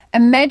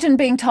Imagine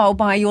being told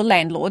by your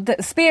landlord that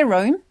the spare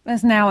room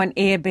is now an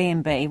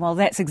Airbnb. Well,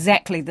 that's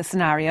exactly the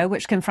scenario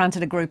which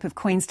confronted a group of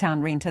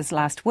Queenstown renters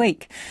last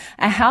week.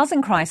 A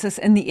housing crisis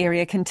in the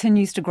area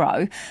continues to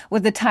grow,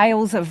 with the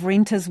tales of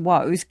renters'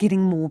 woes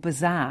getting more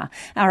bizarre.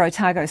 Our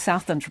Otago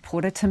Southland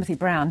reporter Timothy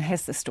Brown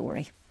has the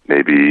story.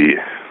 Maybe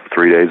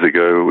 3 days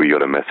ago, we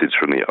got a message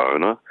from the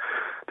owner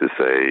to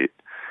say,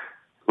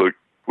 look,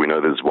 we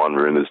know there's one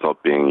room that's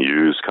not being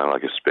used, kind of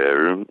like a spare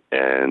room,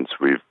 and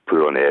we've put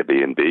it on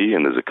Airbnb,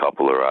 and there's a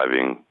couple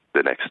arriving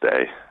the next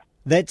day.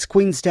 That's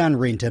Queenstown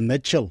renter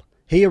Mitchell.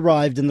 He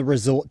arrived in the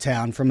resort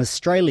town from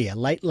Australia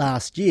late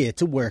last year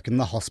to work in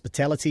the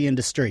hospitality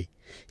industry.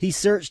 He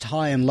searched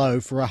high and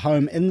low for a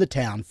home in the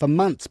town for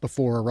months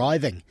before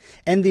arriving,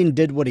 and then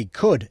did what he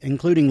could,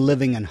 including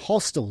living in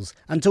hostels,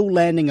 until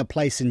landing a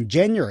place in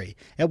January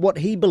at what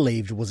he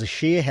believed was a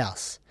share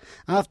house.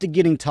 After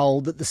getting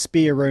told that the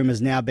spare room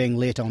is now being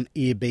let on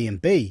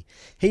Airbnb,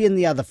 he and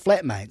the other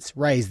flatmates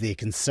raised their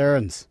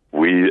concerns.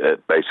 We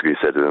basically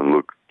said to them,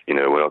 look,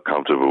 we're not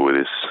comfortable with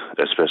this,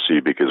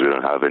 especially because we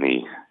don't have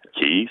any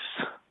keys.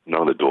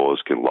 None of the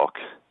doors can lock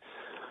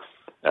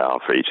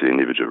for each of the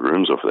individual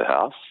rooms or for the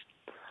house.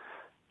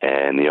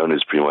 And the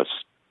owners pretty much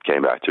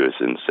came back to us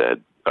and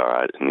said, all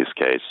right, in this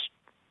case,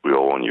 we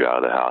all want you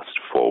out of the house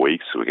for 4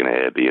 weeks, so we're going to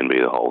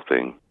Airbnb the whole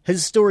thing.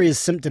 His story is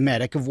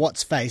symptomatic of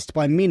what's faced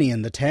by many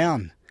in the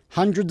town.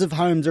 Hundreds of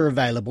homes are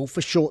available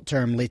for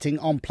short-term letting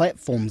on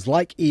platforms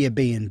like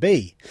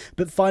Airbnb,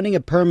 but finding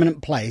a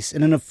permanent place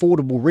in an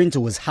affordable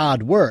rental is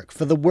hard work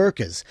for the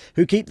workers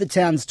who keep the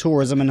town's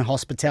tourism and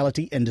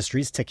hospitality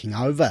industries ticking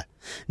over.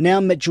 Now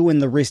Mitchell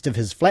and the rest of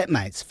his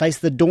flatmates face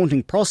the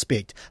daunting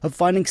prospect of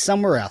finding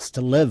somewhere else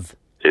to live.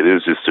 It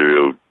is just a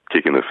real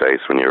kick in the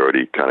face when you're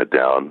already kind of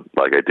down.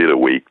 Like I did a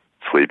week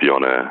sleeping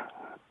on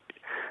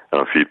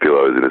a few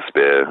pillows in a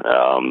spare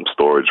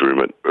storage room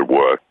at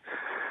work,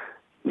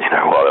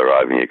 while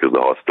arriving here because the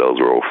hostels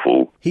were all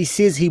full. He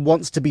says he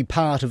wants to be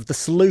part of the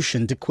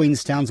solution to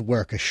Queenstown's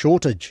worker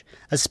shortage,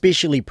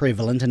 especially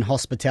prevalent in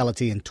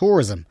hospitality and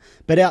tourism,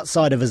 but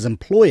outside of his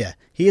employer,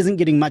 he isn't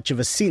getting much of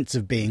a sense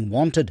of being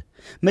wanted.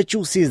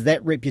 Mitchell says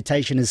that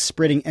reputation is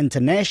spreading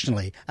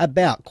internationally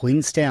about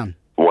Queenstown.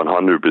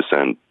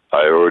 100%.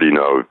 I already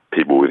know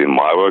people within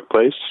my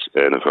workplace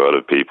and have heard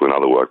of people in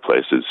other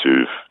workplaces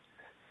who've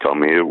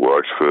come here,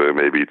 worked for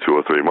maybe 2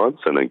 or 3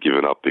 months and then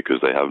given up because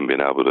they haven't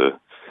been able to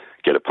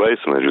get a place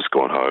and they've just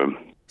gone home.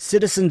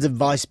 Citizens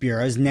Advice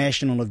Bureau's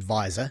National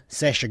Advisor,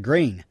 Sasha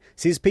Green,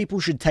 says people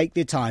should take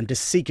their time to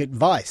seek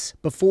advice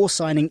before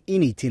signing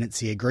any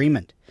tenancy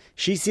agreement.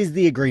 She says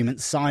the agreement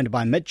signed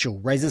by Mitchell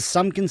raises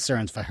some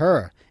concerns for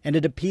her, and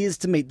it appears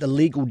to meet the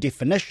legal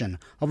definition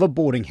of a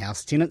boarding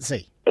house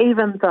tenancy.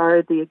 Even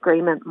though the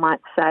agreement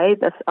might say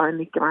this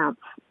only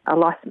grants a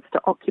licence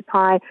to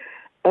occupy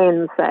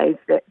and says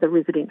that the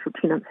Residential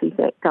Tenancies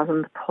Act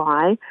doesn't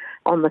apply,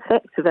 on the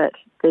facts of it,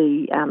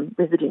 the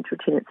Residential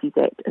Tenancies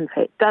Act in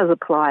fact does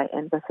apply,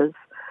 and this is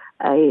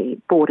a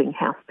boarding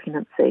house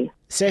tenancy.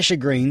 Sasha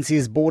Green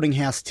says boarding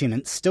house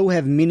tenants still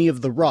have many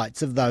of the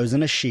rights of those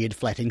in a shared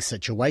flatting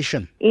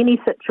situation.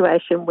 Any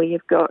situation where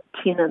you've got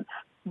tenants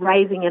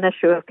raising an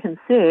issue of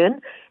concern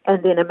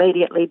and then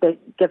immediately be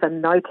given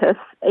notice,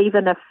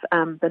 even if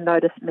the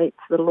notice meets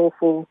the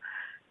lawful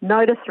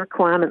notice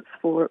requirements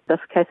for this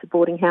case of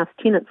boarding house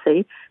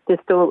tenancy, there's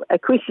still a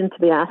question to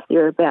be asked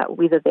there about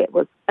whether that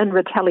was in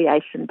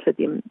retaliation to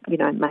them,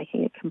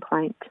 making a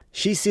complaint.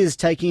 She says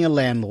taking a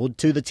landlord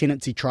to the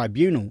tenancy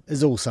tribunal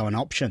is also an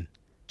option.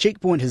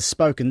 Checkpoint has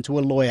spoken to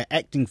a lawyer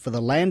acting for the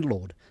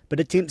landlord, but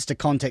attempts to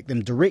contact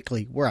them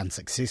directly were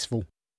unsuccessful.